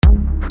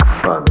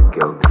while the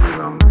guilty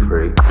roam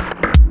free.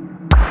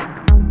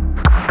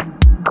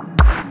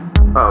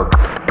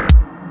 Okay,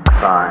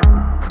 fine.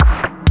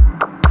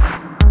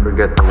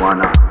 Forget the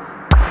one-offs.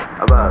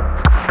 How about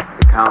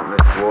the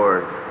countless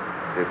wars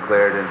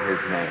declared in his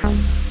name?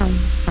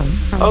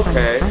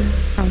 Okay,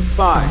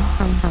 fine.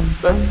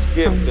 Let's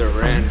skip the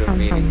random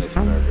meaningless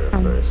murder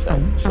for a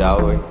second,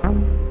 shall we?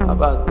 How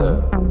about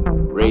the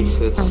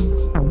racist,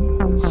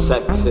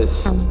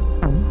 sexist,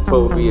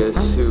 phobia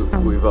soup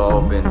we've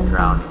all been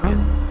drowning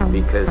in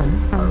because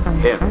of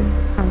him?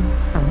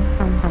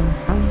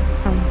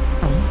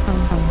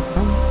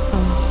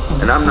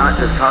 And I'm not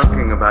just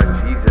talking about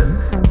Jesus.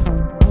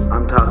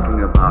 I'm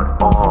talking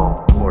about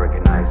all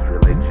organized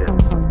religion.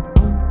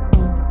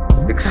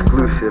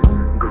 Exclusive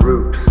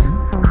groups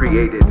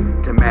created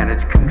to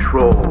manage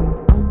control.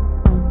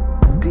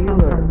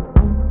 Dealer,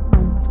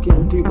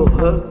 getting people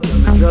hooked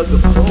on the drug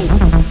of hope.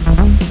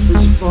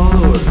 His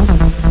followers,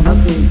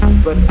 nothing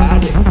but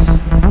addicts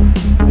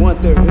who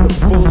want their hit of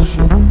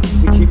bullshit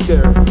to keep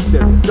their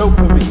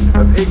dopamine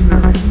of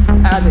ignorance.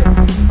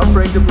 Addicts,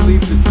 afraid to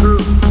believe the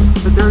truth,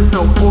 that there's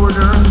no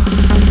order,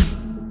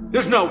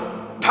 there's no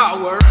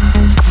power.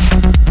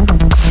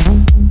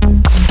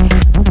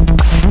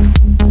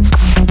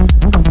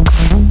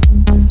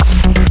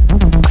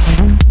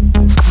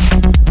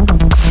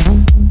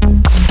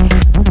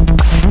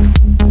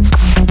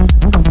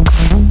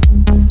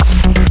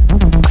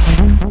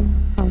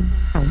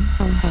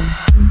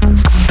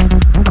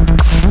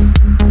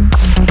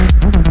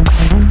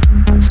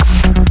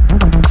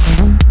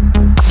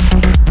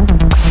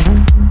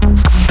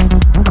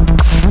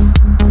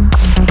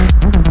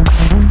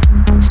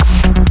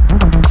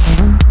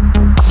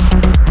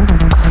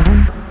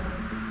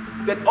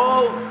 That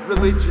all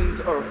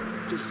religions are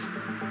just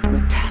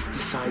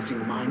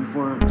metastasizing mind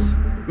worms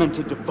meant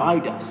to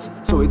divide us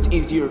so it's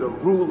easier to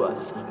rule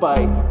us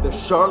by the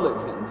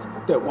charlatans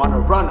that want to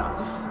run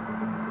us.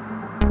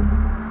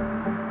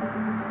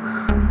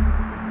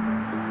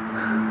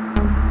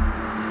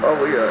 All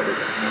we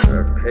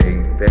are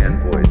paying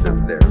fanboys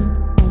of their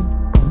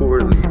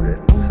poorly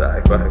written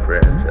sci-fi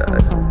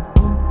franchise.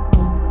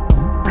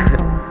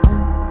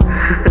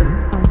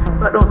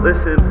 If I don't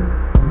listen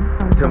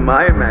to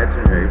my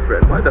imaginary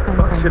friend, why the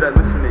fuck should I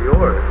listen to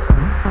yours?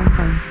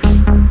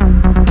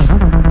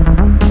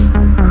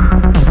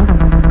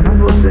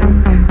 People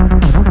think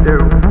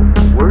their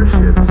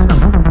worship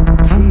some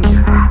key to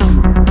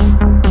happiness.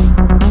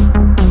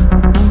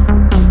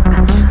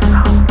 That's just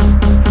how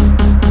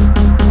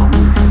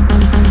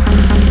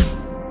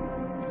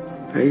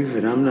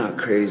Even I'm not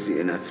crazy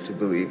enough to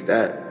believe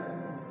that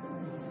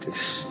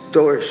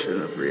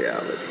distortion of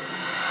reality.